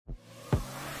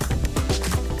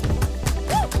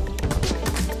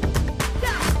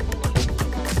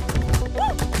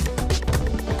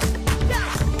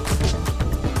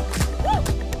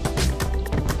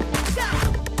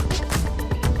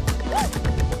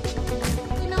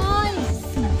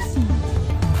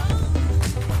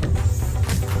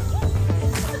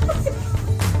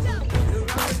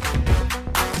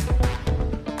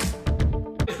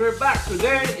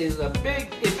today is a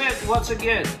big event once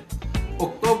again.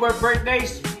 October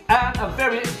birthdays and a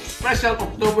very special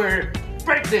October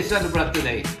birthday celebrant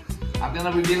today. I'm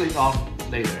gonna reveal it all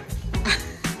later.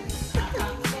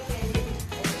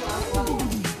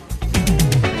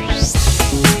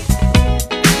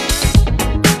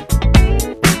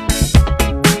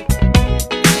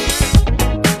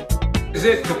 Is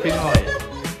it kapinay?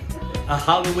 A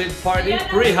Halloween party,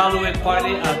 pre-Halloween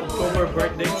party at October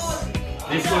birthdays.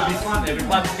 This will be fun.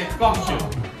 Everybody's in costume.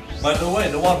 By the way,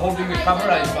 the one holding the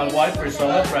camera is my wife,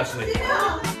 Priscilla Presley.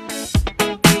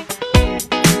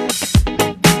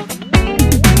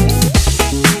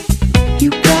 You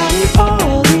got it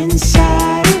all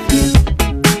inside of you.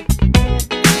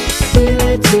 Feel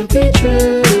it to be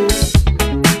true.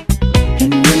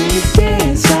 And when you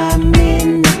dance, I'm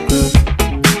in the groove.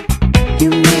 You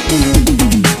make me move.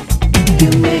 You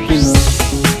make me move.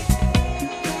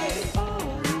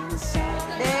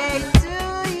 Day to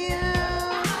you.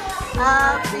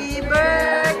 Happy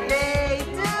birthday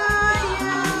to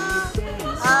you.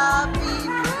 Happy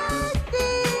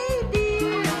birthday,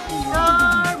 dear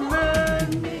Carmen.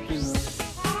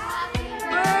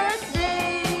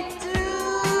 Birthday to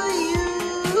you.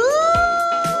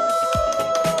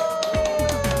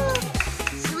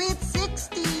 Sweet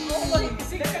 60.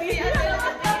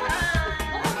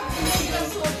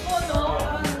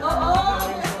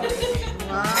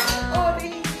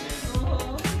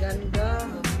 Ganda.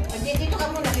 Dito ka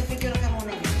muna, pipicture ka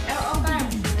muna. Oo, ma'am.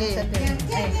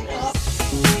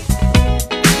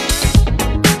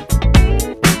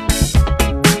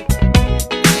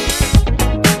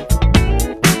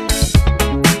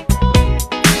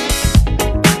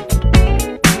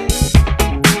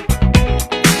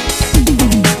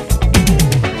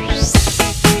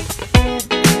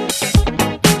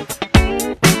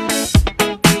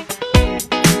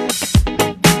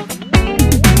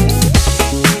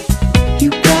 You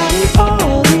got it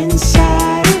all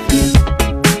inside of you.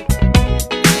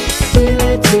 Feel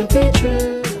it to be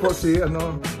true. Po si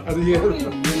Ariel. When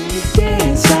you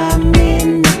dance, I'm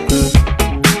in the groove.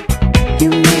 You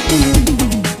make me move.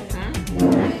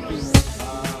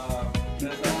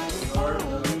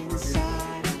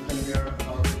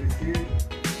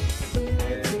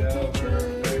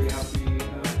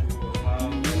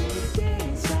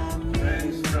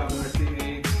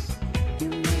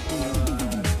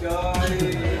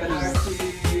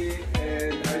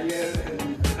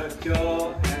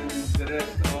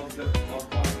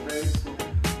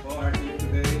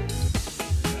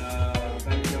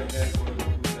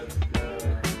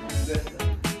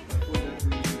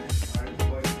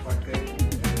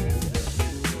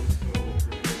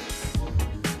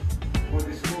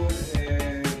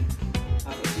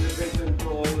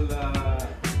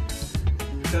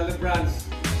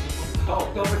 Celebrants,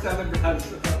 October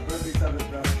celebrants, birthday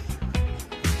celebrants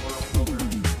for October.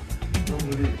 Don't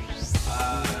believe.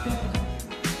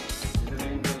 In the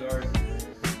name of the Lord Jesus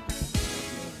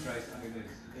Christ,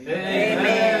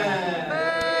 Amen.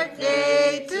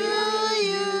 Birthday to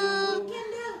you.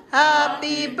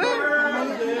 Happy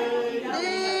birthday,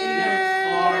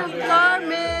 dear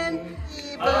Carmen.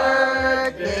 Happy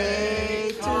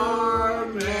birthday,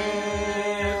 Carmen.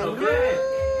 Okay.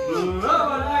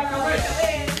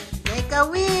 Make a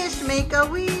wish, make a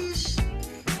wish.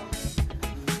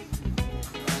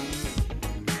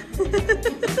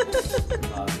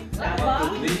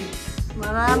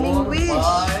 Maraming wish.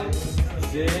 5,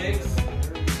 6,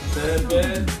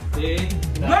 7, 8,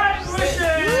 9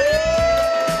 wishes!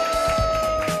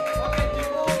 Okay,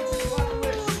 divulge one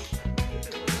wish.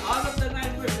 Out of the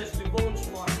 9 wishes, divulge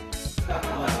one.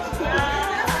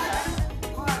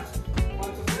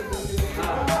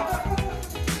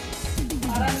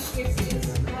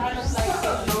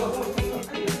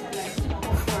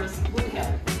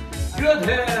 Good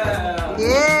health!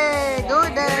 Yeah,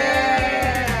 good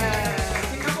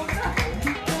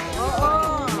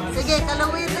Oo. Sige,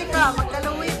 kalawitin ka.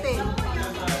 Magkalawitin.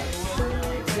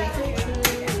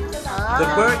 The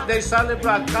birthday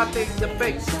celebrant cutting the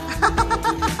pig.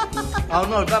 Oh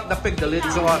no, not the pig, the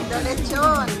lechon. The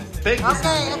lechon. Pig is...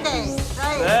 Okay, okay.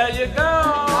 Try it. There you go!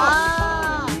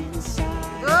 Ah,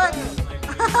 good.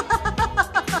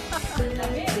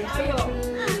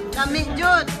 Kami,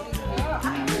 Jud.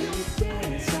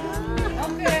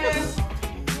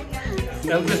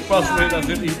 Elvis Presley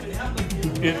doesn't eat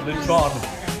lechon.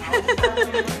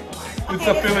 It's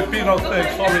a Filipino thing.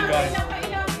 Sorry, guys.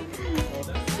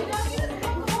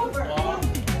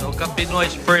 So,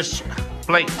 Kapinoy's first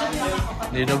plate.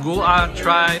 Dinuguan,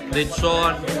 tripe,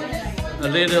 lechon,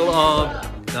 a little of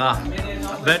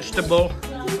vegetable,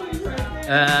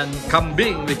 and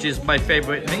kambing, which is my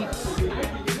favorite meat.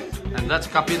 And That's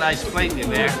kapinay's plate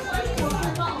in there.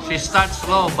 She starts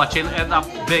slow, but she'll end up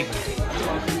big.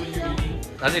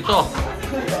 At ito.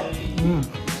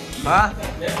 Ha?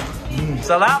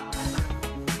 Sarap?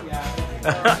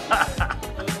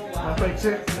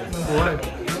 Napaiksi ng buhay.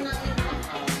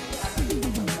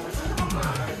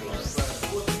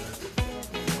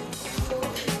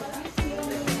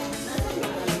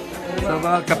 Sa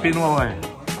mga kapinoy,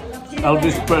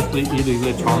 Elvis Presley eating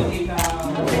lechon.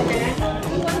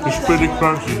 It's pretty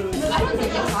crunchy.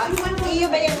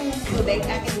 Iyo ba yung tubig?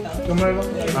 Akin to. Kamay lang.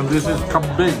 And this is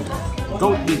kambing,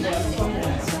 goat meat,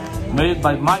 made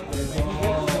by Mike.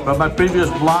 But my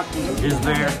previous blog is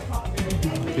there.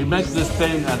 He makes this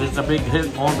thing and it's a big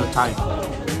hit all the time.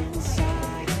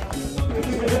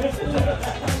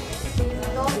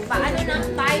 Paano nang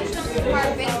tayo ng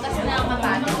perfect kasi na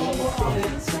mabati?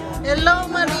 Hello,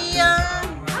 Maria!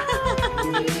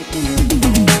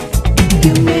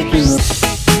 You make me look.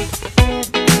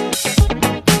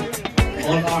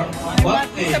 On our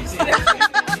birthday.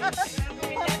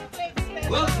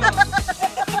 Welcome.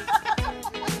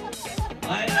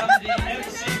 I am the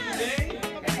MC today.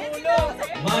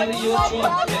 Mario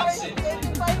Chua MC.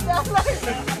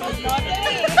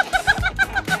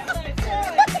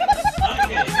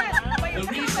 Okay. The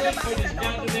reason for this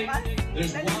gathering,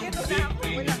 there's one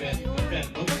big event.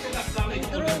 But we're going to acknowledge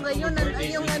Ngayon,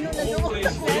 yung ano na doon.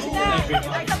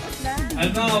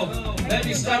 And now, let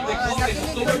me start the clock. It's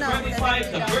October 25,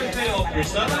 the birthday of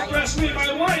Priscilla Presley,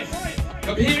 my wife.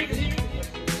 Come here.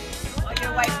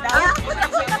 Your wife down?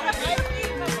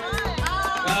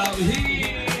 Come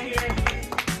here.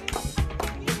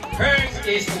 Hers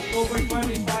is October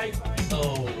 25,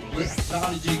 so we're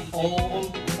acknowledging all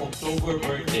October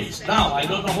birthdays. Now, I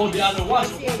don't know who the other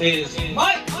one is.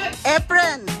 Mike!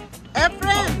 Efren!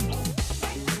 Efren!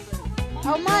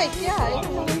 Oh, Mike, yeah.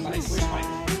 Where's Mike?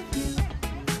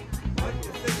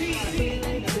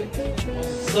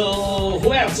 So,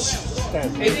 who else?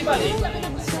 Anybody?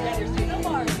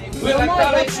 We'll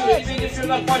acknowledge you even if you're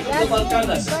not part of the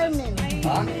Balkanas. Carmen.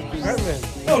 Huh? Carmen.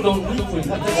 No, don't do it.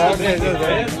 That's the big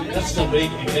event. That's the big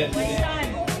event.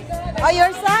 Oh, your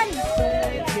son?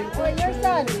 Oh, your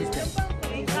son?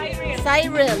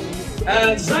 Cyril.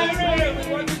 And Cyril, we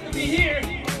want you to be here.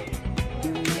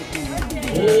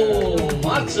 Oh,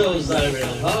 macho Cyril,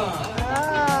 huh?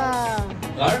 Ah,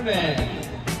 Carmen.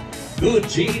 Good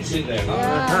genes in there,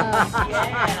 huh?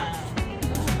 yeah.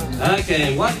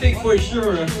 Okay, one thing for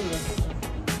sure.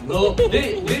 No,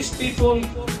 these people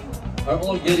are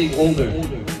all getting older.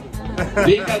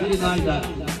 We can deny that.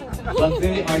 But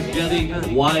they are getting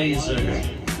wiser.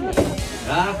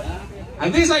 Huh?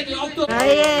 And these are the October.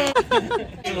 Aye.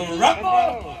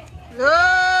 Rumble! Go!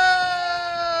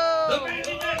 The main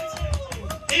event!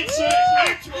 It's her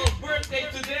actual birthday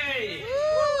today!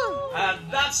 Woo! And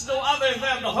that's no other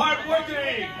than the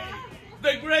hardworking,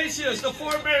 the gracious, the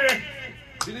former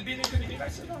Filipino. Okay,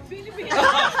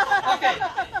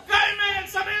 Carmen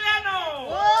Samiliano!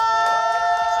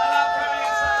 Salam,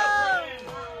 Carmen! Salam,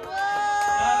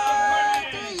 Carmen!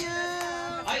 To you.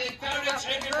 I encourage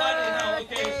everybody now,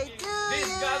 okay? Birthday to This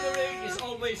you. gathering is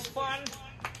always fun,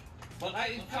 but I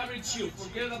encourage you,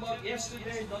 forget about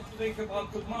yesterday, don't think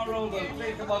about tomorrow, don't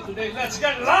think about today. Let's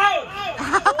get loud!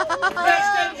 Let's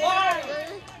get wild!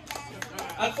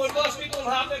 And for those people who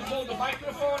haven't hold the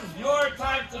microphone, your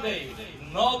time today.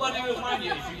 Nobody will mind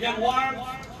you. If you get warm,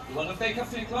 you want to take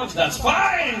off your clothes, that's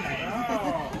fine!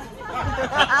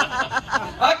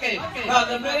 Okay, now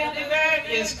the main event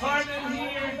is Carmen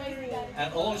here,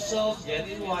 and also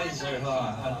getting wiser,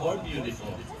 huh? And more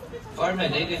beautiful.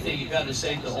 Carmen, anything you got to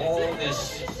say to all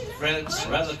these friends,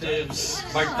 relatives,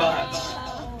 barkads?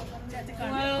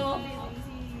 Well,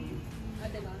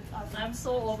 I'm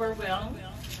so overwhelmed.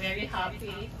 Very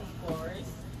happy, of course.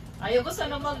 Ayaw ko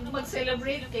sana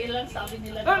mag-celebrate. Kailan sabi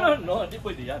nila No, hindi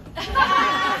pwede yan.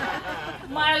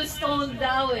 milestone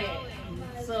daw eh.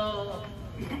 So,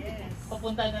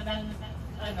 papunta na ng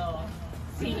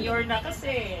senior na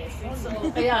kasi. So,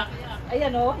 kaya,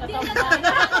 ayan o, natampa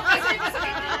na. Kasi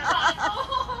masakit na ako.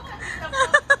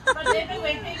 But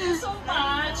anyway, thank you so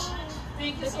much.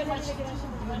 Thank you so much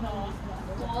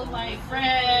to all my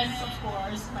friends, of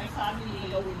course, my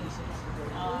family,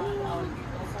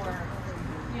 for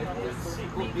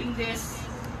making this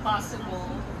possible.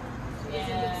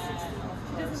 And of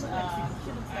course,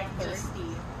 just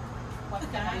what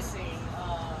can I say?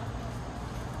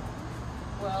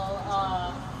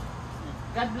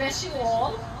 God bless you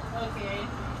all. Okay,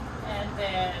 and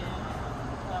then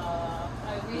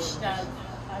I wish that,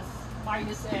 as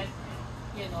Mario said,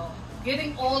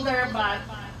 getting older, but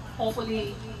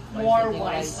hopefully more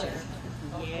wiser.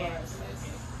 Yes.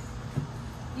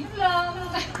 Yun lang.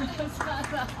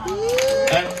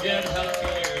 And then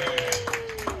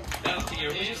down here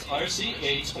is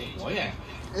RCH. Oh yeah.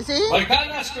 See?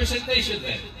 Barcadas presentation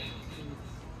then.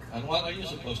 And what are you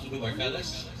supposed to do,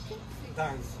 Barcadas?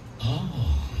 Dance. Oh,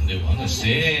 they want to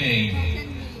sing.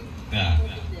 Yeah.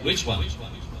 Which one?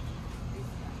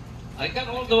 I got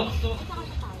all the...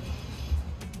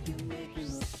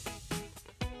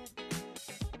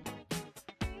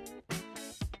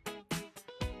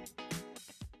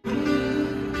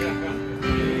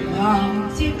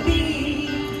 Want to be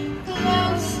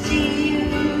close to you.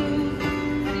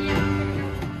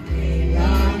 They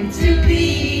long to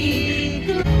be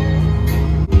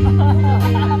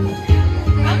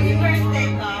Happy birthday,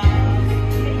 Mom.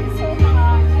 Thanks so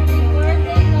much. Happy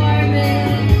birthday,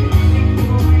 Carmen.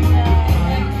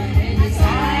 It's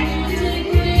time to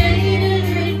create a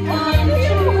dream come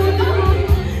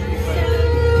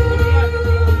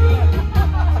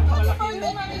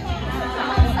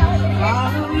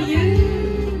follow you.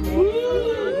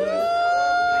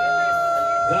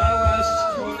 That was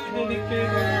truly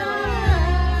dedicated.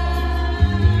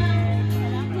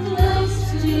 Close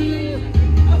to you.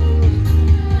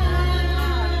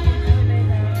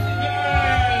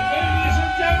 Ladies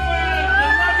and gentlemen, the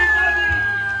Lovey Dovey,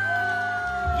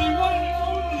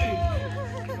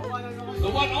 the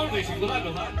one and only,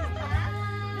 sigurado ha?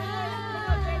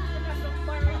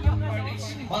 Parties,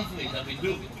 monthly that we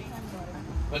do.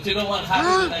 But you know what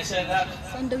happened when I said that?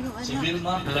 Saan daw yung Si anak?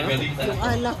 Vilma, nagalitan Yung ako.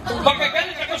 alak daw.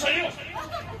 Magkagalit ako sa'yo!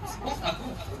 Ako.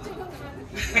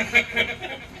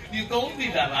 You told me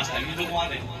that last time, you don't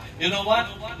want it. You know what?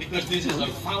 Because this is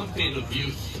a fountain of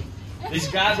youth.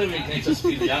 This gathering makes us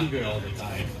feel younger all the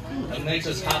time. And makes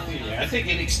us happier. I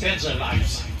think it extends our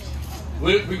lives.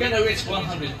 We're gonna reach 100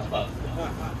 above.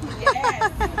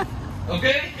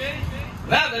 Okay?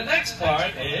 Now the next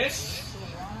part is,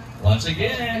 once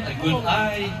again, a good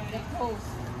eye.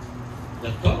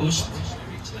 The toast.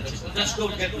 Let's go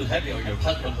get to heavy or your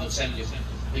husband will send you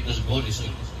because gold is so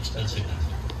expensive.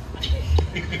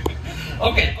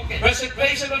 Okay,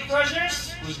 presentation of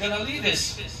treasures. Who's gonna lead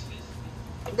this?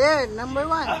 There, number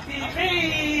 1. Happy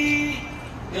May!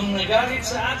 Yung nagalit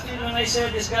sa akin when I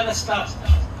said it's gotta stop.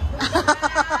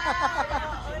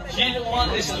 She didn't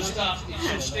want this to stop. It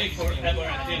should stay forever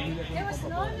until It was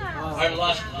Nona. our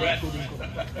last breath.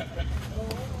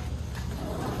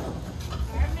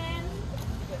 Carmen,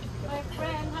 my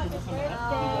friend, happy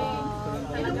birthday.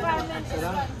 You know, Carmen is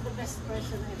one of the best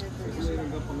person I've ever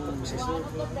known. One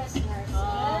of the best nurses.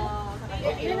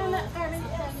 You know, Carmen,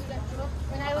 tell me the truth.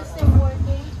 When I was still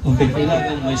working, Okay,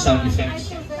 kailangan may sound I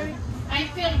effects. feel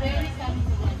very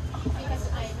confident because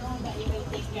I know that you will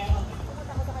take care of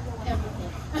everything.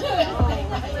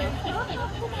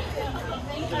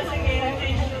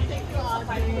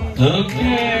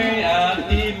 Okay,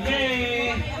 Happy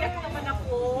May!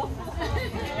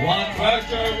 What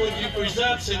factor would you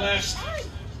present, Celeste?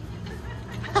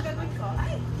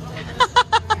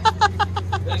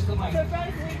 There's the mic.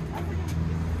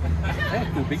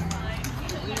 Tubig.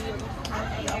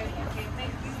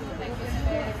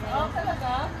 Oh,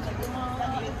 talaga?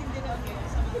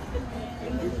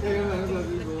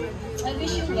 I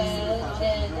wish you well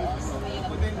and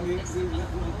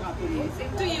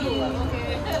to you.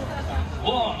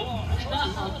 Wow.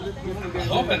 I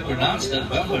hope I pronounced that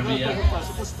well, Maria.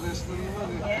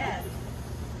 Yes.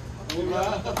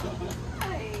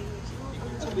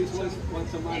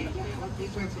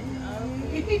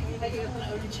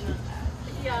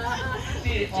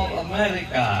 City of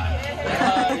America.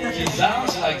 She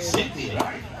sounds like City,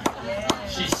 right?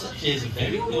 She's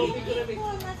very cool.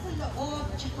 Nasa loob,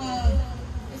 tsaka,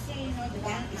 kasi, you know, the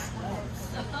bank is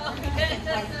closed.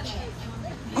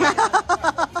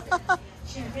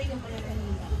 Siyempre, yung pala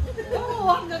kanina. Oo,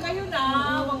 hanggang ngayon na.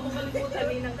 Huwag mo kalimutan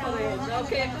din ng kawin.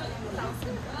 Okay.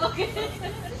 Okay.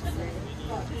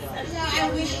 Yeah, I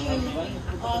wish you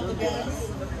all the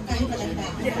best. Kahit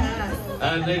malanda.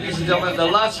 And ladies and gentlemen,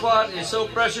 the last one is so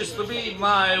precious to me,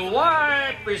 my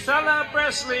wife, Priscilla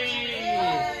Presley.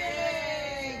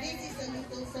 Hey, this is a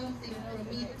little something for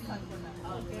me too.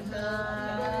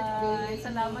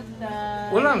 Salamat na.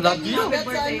 Walang love you. That's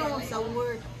ano, sa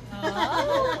work.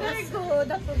 Very good.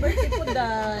 Happy birthday po,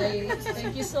 Day.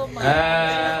 Thank you so much.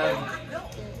 And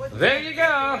there you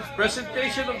go,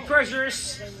 presentation of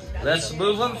treasures. Let's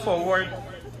move on forward.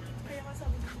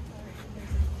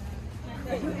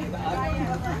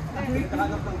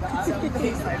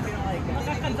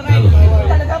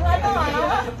 Talagang ano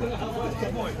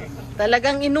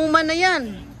Talagang inuman na yan.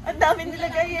 Ang dami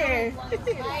nilagay eh.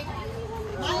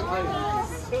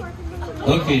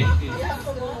 Okay,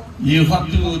 you have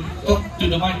to talk to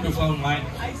the microphone, Mike.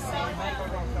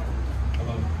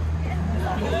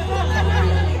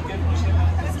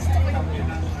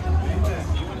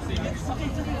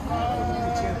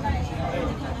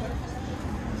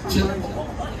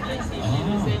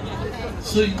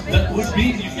 So that would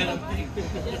mean you cannot take.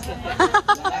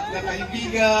 Lahat na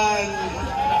kaibigan,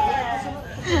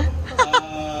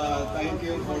 thank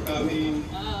you for coming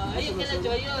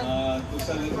to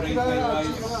celebrate my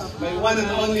wife, my one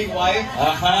and only wife.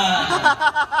 Aha!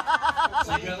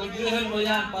 Siguraduhin mo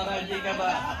yan para hindi ka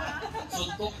ba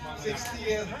suntok.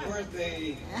 60th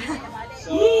birthday.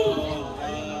 So,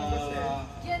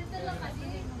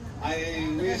 I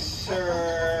wish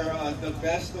her the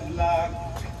best of luck.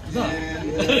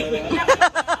 And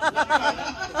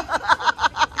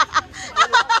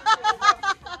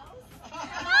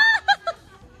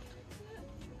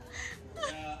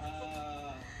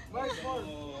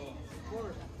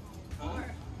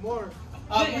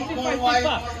more wife.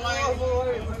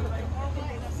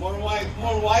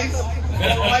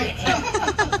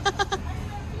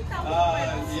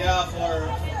 Yeah, for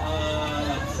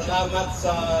salamat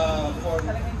for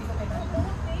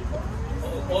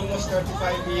almost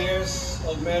 35 years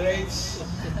of marriage,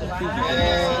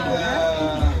 and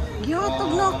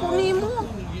Gihatag na ako nimo.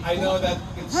 I know that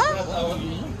it's not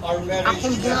our marriage.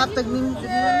 Akong gihatag nimo.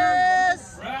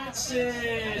 Yes!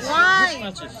 Francis! Why?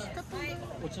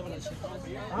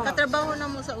 Katrabaho na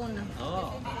mo sa una.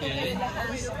 Oh, okay.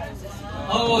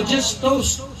 Oh, just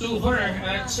toast to her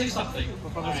and say something.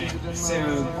 Alright, so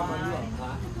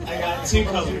I got two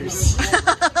colors.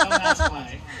 Don't ask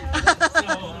why.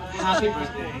 So, happy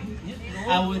birthday.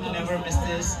 I would never miss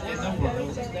this in the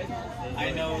world.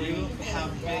 I know we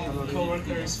have been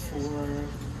co-workers for,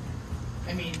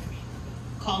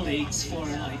 colleagues for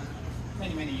like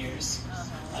many, many years.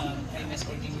 I miss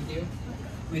working with you.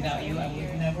 Without you, I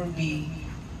would never be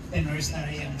the nurse that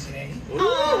I am today.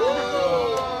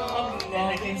 And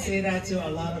I can say that to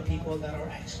a lot of people that are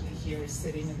actually here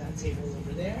sitting at that table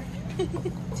over there,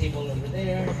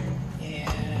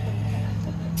 and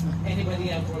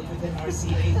anybody I've worked with in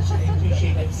RCH. I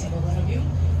appreciate every single one of you,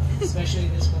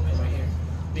 especially this moment right here,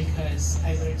 because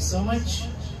I learned so much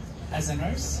as a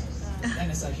nurse and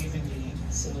as a human being.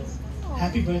 So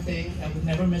happy birthday. I would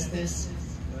never miss this.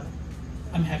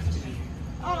 I'm happy to be here.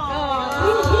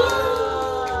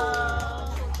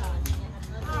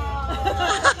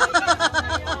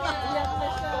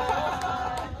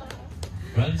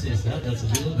 Francis, that's a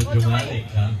little bit dramatic,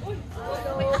 huh?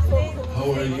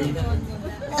 How are you?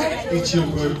 It's your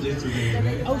birthday today,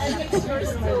 right?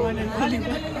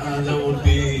 That will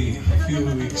be a few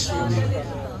weeks from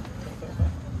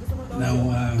now.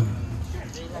 Now,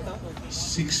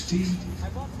 60.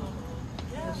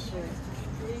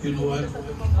 You know what?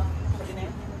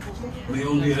 My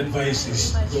only advice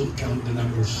is don't count the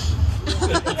numbers.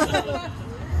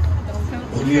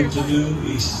 All you have to do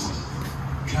is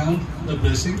count the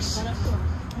blessings,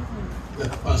 the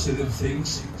positive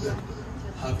things that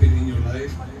happen in your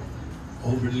life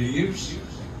over the years,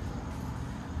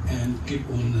 and keep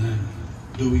on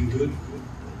doing good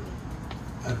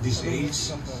at this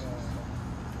age.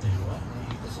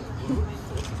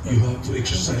 You have to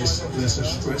exercise lesser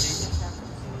stress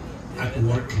at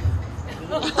work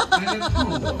and at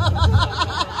home.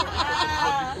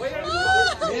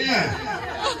 Yeah.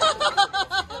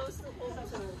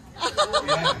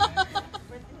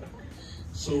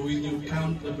 So when you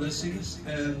count the blessings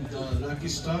and the lucky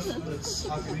stuff that's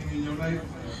happening in your life,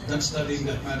 that's the thing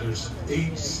that matters.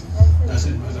 Age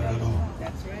doesn't matter at all.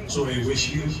 So I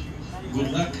wish you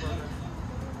good luck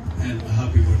and a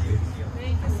happy birthday.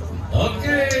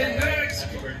 Okay, next!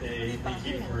 Happy birthday. Thank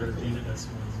you for being with us.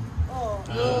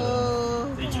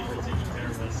 Thank you for taking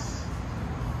care of us,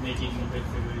 making good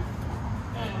food,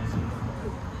 and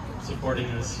supporting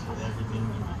us with everything.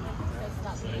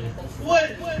 So,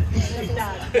 What?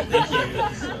 thank you.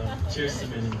 So, cheers to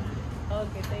many more.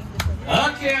 Okay, thank you so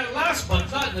much. Okay, and last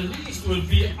but not the least will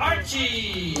be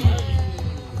Archie!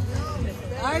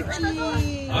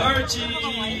 Archie!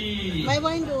 Archie! May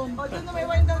wine doon. O, doon na may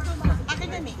wine daw doon. Akin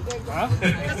na ni.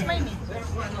 Tapos may ni.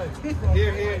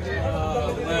 Here.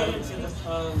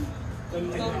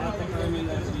 Carmen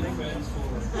has been friends for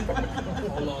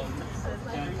how long?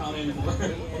 Can't count anymore.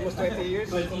 Almost 20 years.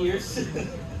 20 years.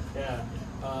 Yeah.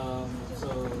 So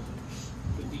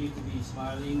continue to be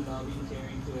smiling, loving,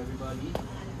 caring to everybody,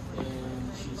 and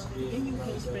she's been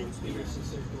like a bigger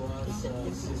sister to us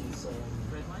since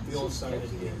we all started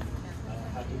here.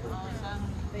 Happy birthday.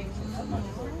 Thank you. I'm not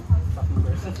for fucking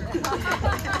birthday.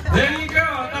 There you go,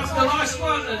 that's the last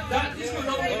one. That is going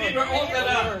to be we're all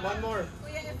gonna. One more.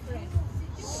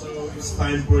 So it's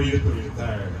time for you to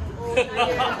retire.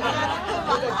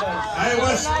 I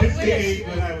was 58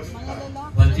 when I was retired.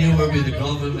 But you were with the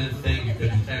government thing, you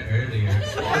could retire earlier.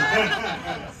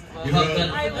 You have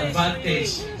that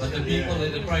advantage, but the people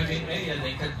in the private area,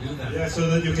 they can't do that. Yeah,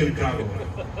 so that you can travel.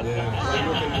 Yeah, so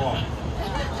you can walk.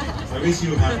 I wish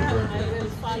you happy birthday.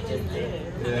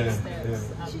 Yeah, yeah.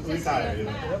 Retire, you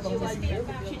know.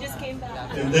 She just came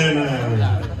back. And then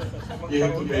you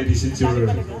have to babysit your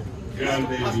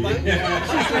grandbaby.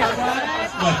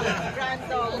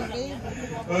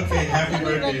 Okay, happy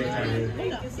birthday, Carmen.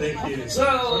 Thank you.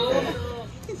 So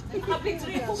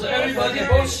everybody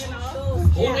votes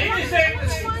on anything.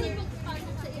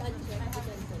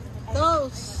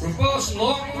 Propose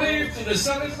long live to the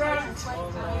celebrant.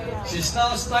 She's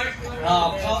now start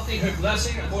counting her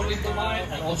blessing according to mine,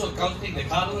 and also counting the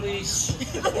calories,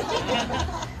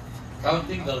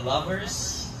 counting the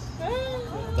lovers,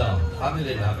 the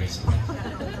family lovers.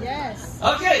 Yes.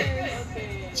 Okay.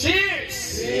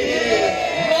 Cheers.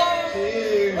 Long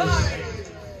life.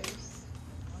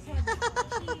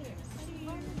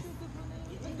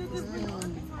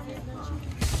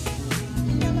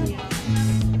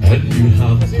 And you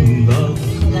have to love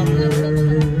her.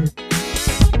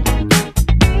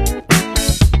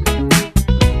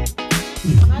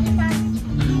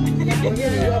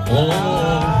 All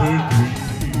her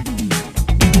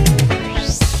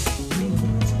dreams.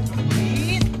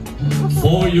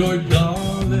 For your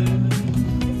darling.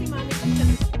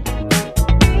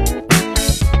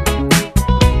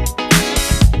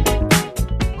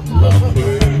 Love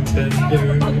her tender.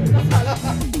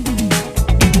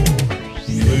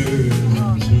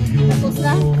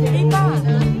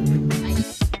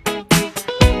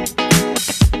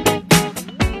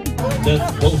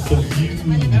 That both of you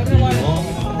belong.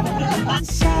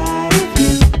 Inside of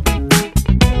you,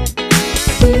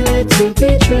 feel it to be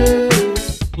true.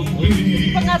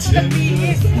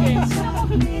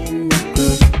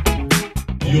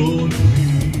 Your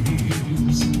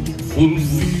dreams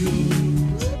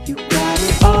fulfilled. You got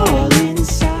it all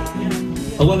inside.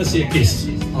 I want to see a kiss.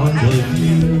 I love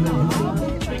you.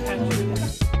 And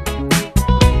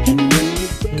when you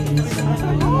dance,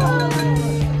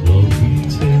 Love me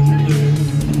tender.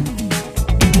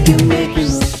 you make me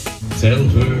move. Tell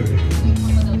her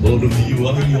both of you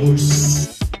are yours.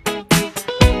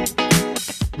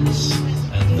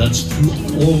 And that's true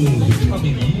all the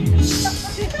coming years.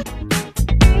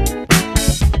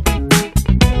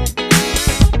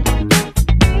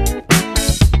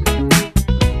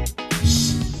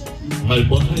 May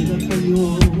bahay na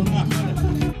kayo.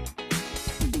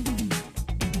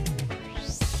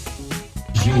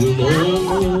 You will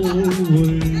always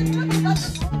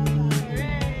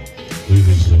be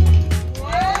the same.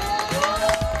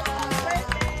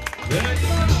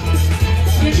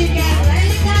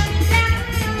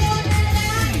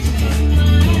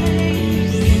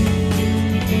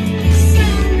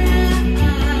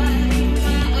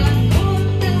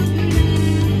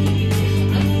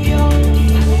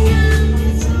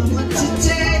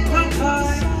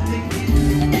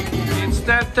 It's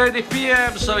 10:30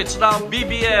 p.m. so it's now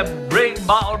BBM, bring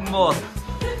baon mo.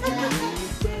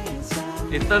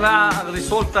 Ito na ang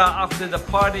resulta after the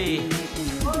party.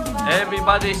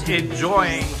 Everybody's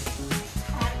enjoying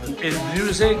the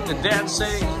music, the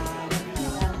dancing.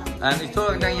 And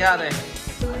ito ang nangyari.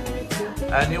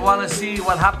 And you wanna see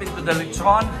what happened to the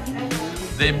lechon?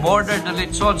 They murdered the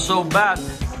lechon so bad.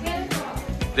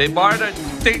 They murdered.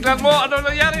 Tingnan mo ano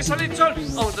nangyari sa lechon.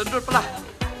 Oh, nandun pala.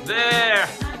 There.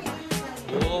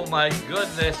 Oh my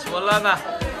goodness. Wala na.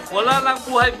 Wala lang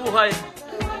buhay-buhay.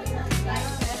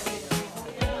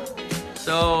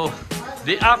 So,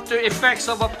 the after effects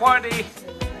of a party,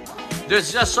 there's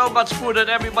just so much food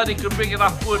that everybody could bring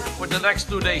enough food for the next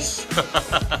 2 days.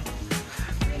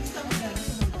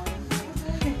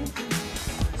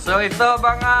 So ito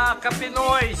mga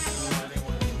kapinoys,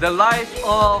 the life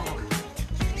of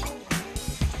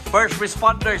first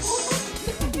responders.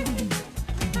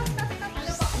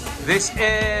 This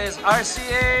is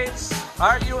RCH,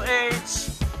 RUH,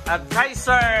 and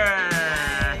Kaiser.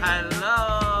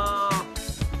 Hello.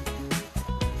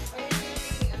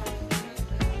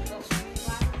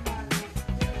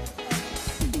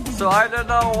 So I don't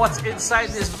know what's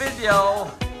inside this video,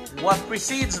 what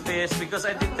precedes this, because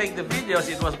I didn't take the videos.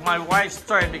 It was my wife's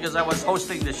turn because I was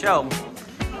hosting the show.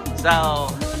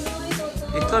 So,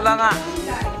 ito lang nga.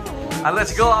 And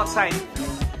let's go outside.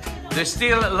 There's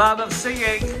still a lot of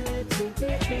singing.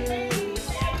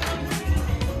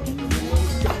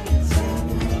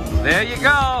 There you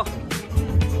go.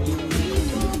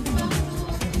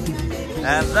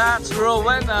 And that's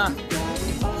Rowena,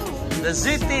 the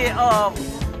city of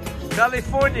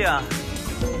California.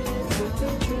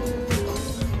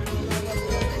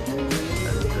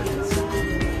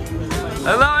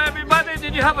 Hello everybody,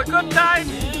 did you have a good time?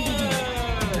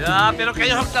 Yeah, pero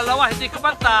kayo dalawa hindi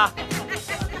kumanta.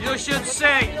 You should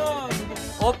sing.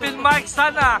 Open mic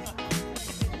sana.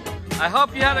 I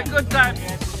hope you had a good time.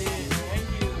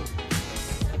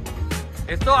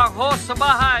 Ito ang host sa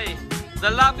bahay,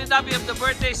 the lovey-dovey of the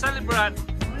birthday celebrant,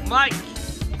 Mike.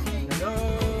 Hello.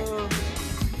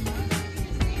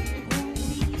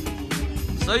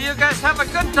 So you guys have a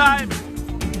good time.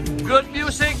 Good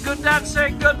music, good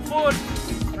dancing, good food.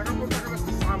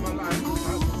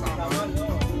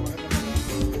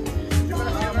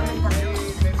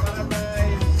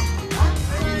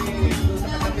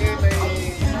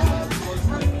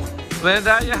 When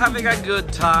are you having a good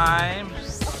time?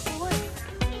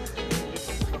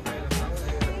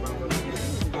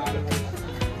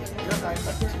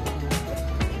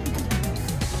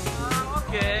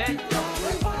 Okay.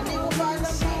 Hindi mo ba alam na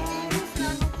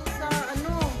sa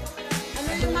ano? Ano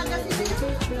yung magazine?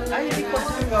 Ay, hindi ko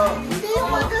sino. Hindi yung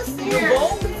magazine.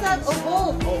 Sa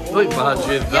Obo. Uy,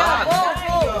 imagine that.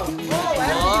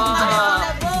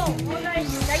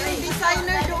 Kayo yung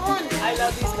designer doon. I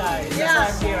love these guys. That's Yeah.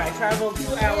 why I'm here. I traveled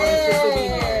 2 hours just to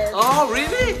be here. Oh,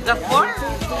 really? That far?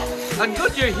 I'm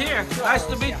good you're here. Nice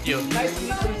to meet you. Nice to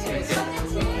meet you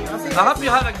too. I hope you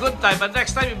had a good time, but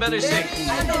next time you better sing.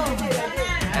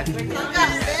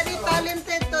 Very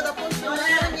talented to. Tapos yung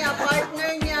ano niya,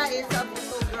 partner niya is a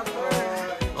photographer.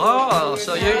 Oh,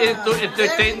 so you're into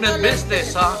entertainment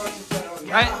business, huh?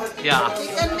 Right? Yeah. He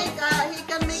can make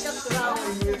a crowd.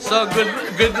 So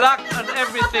good luck on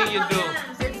everything you do.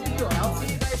 I'll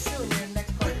see you guys soon in the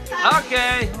next part.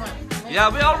 Okay. Yeah,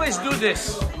 we always do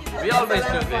this. We always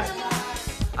do this.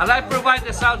 And I provide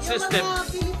the sound system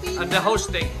and the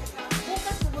hosting.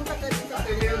 Bukas pupunta ka din sa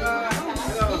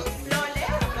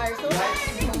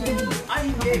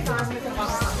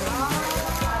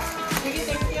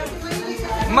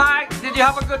Mike, did you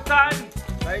have a good time?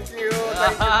 Thank you.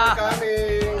 Thank you for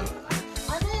coming.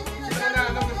 Sino na?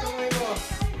 Anong gusto mo?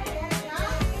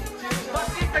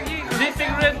 Bakit naging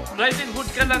living riding hood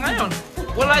ka na ngayon?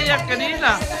 Wala yan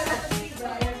kanina.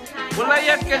 Wala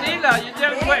yan kanina. Yun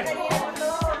yan, weh.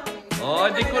 Oh,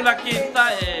 di ko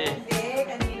nakita eh.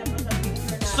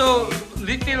 So,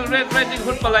 Little Red Riding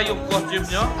Hood pala yung costume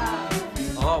nyo?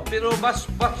 Oh, pero mas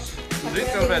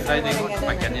Little Red Riding Hood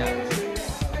pa kanya.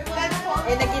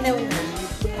 Eh, naginaw na.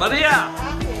 Maria,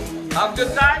 have a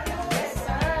good time?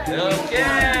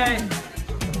 Okay.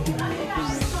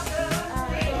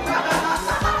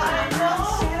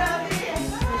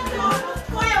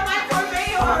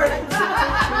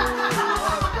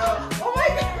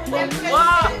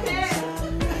 Wow!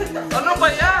 Ano ba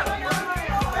yan?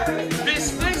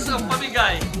 Business o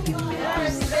pamigay?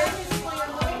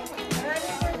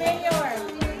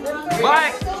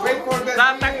 Mike,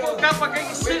 tatakbo ka pag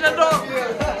ang senador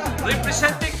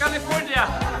representing California.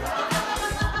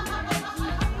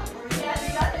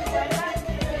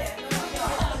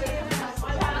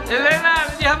 Elena,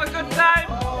 did you have a good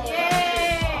time?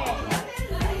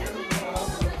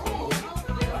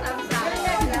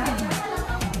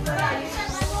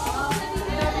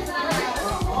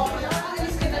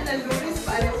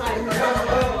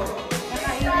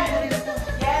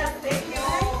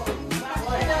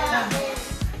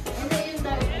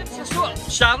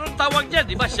 Sharon tawag niya,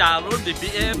 di ba? Sharon,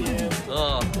 DPM.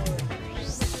 Oh.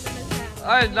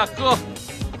 Ay, nako.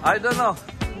 I don't know.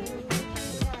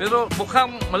 Pero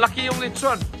mukhang malaki yung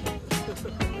lechon.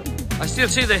 I still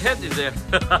see the head in there.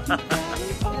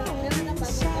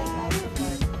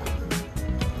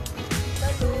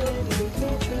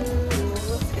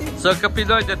 So,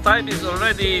 Kapinoy, the time is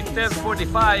already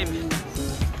 10:45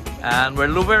 and we're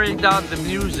lowering down the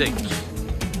music.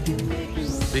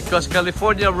 Because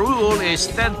California rule is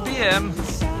 10 p.m.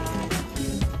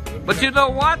 But you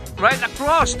know what? Right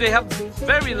across, they have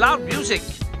very loud music.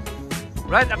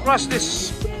 Right across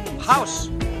this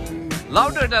house.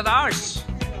 Louder than ours.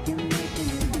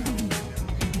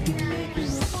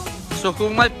 So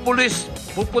kung may pulis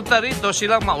pupunta rito,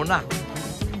 silang mauna.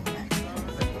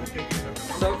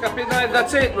 So Kapinoy,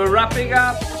 that's it. We're wrapping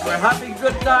up. We're having a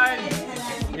good time.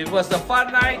 It was a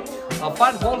fun night, a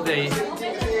fun whole day.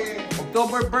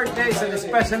 October birthdays and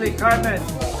especially Carmen.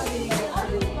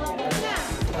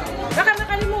 Baka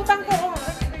nakalimutan ko.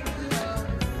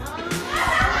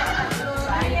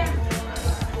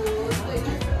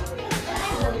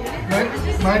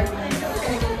 Mike,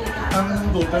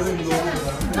 ang daughter in law.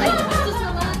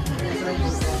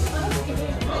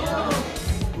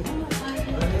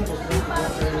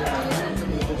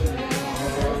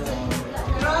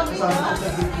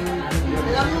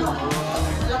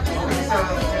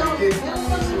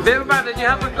 Vilma, did you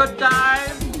have a good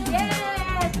time?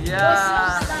 Yes!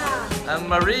 Yeah.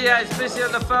 And Maria is busy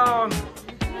on the phone.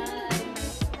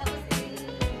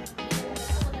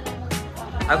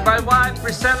 And my wife,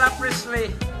 Priscilla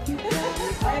Priestley.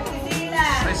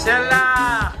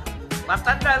 Priscilla!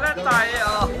 Matanda na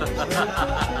tayo.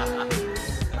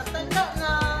 Matanda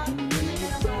na.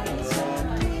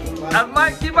 And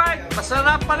Mikey Mike,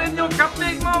 masarap pa rin yung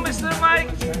kambing mo, Mr.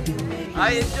 Mike.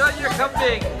 I enjoy your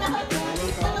kambing.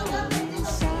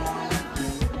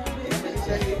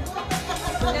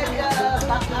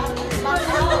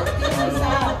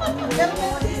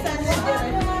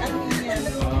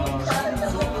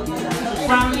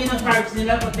 Family ng carbs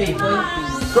nila, potato.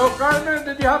 So Carmen,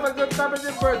 did you have a good time at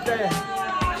your birthday?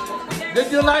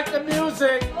 Did you like the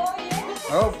music?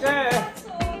 Okay.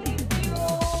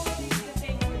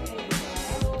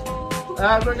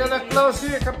 And we're gonna close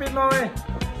here, kapinoy.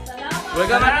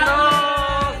 We're gonna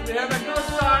close. We had a good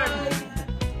time.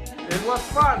 It was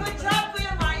fun. Good job,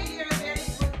 Kuya Mario. You're a very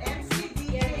good MC,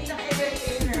 DJ, and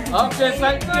entertainer. Okay,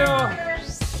 thank you.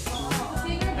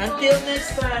 Until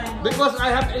next time. Because I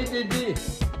have ADD.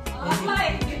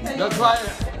 That's why,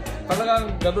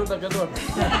 talagang ganun na ganun.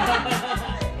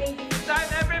 Good night,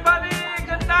 everybody.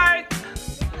 Good night.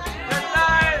 Good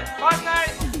night. Fun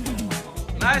night.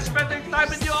 Nice spending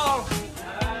time with you all.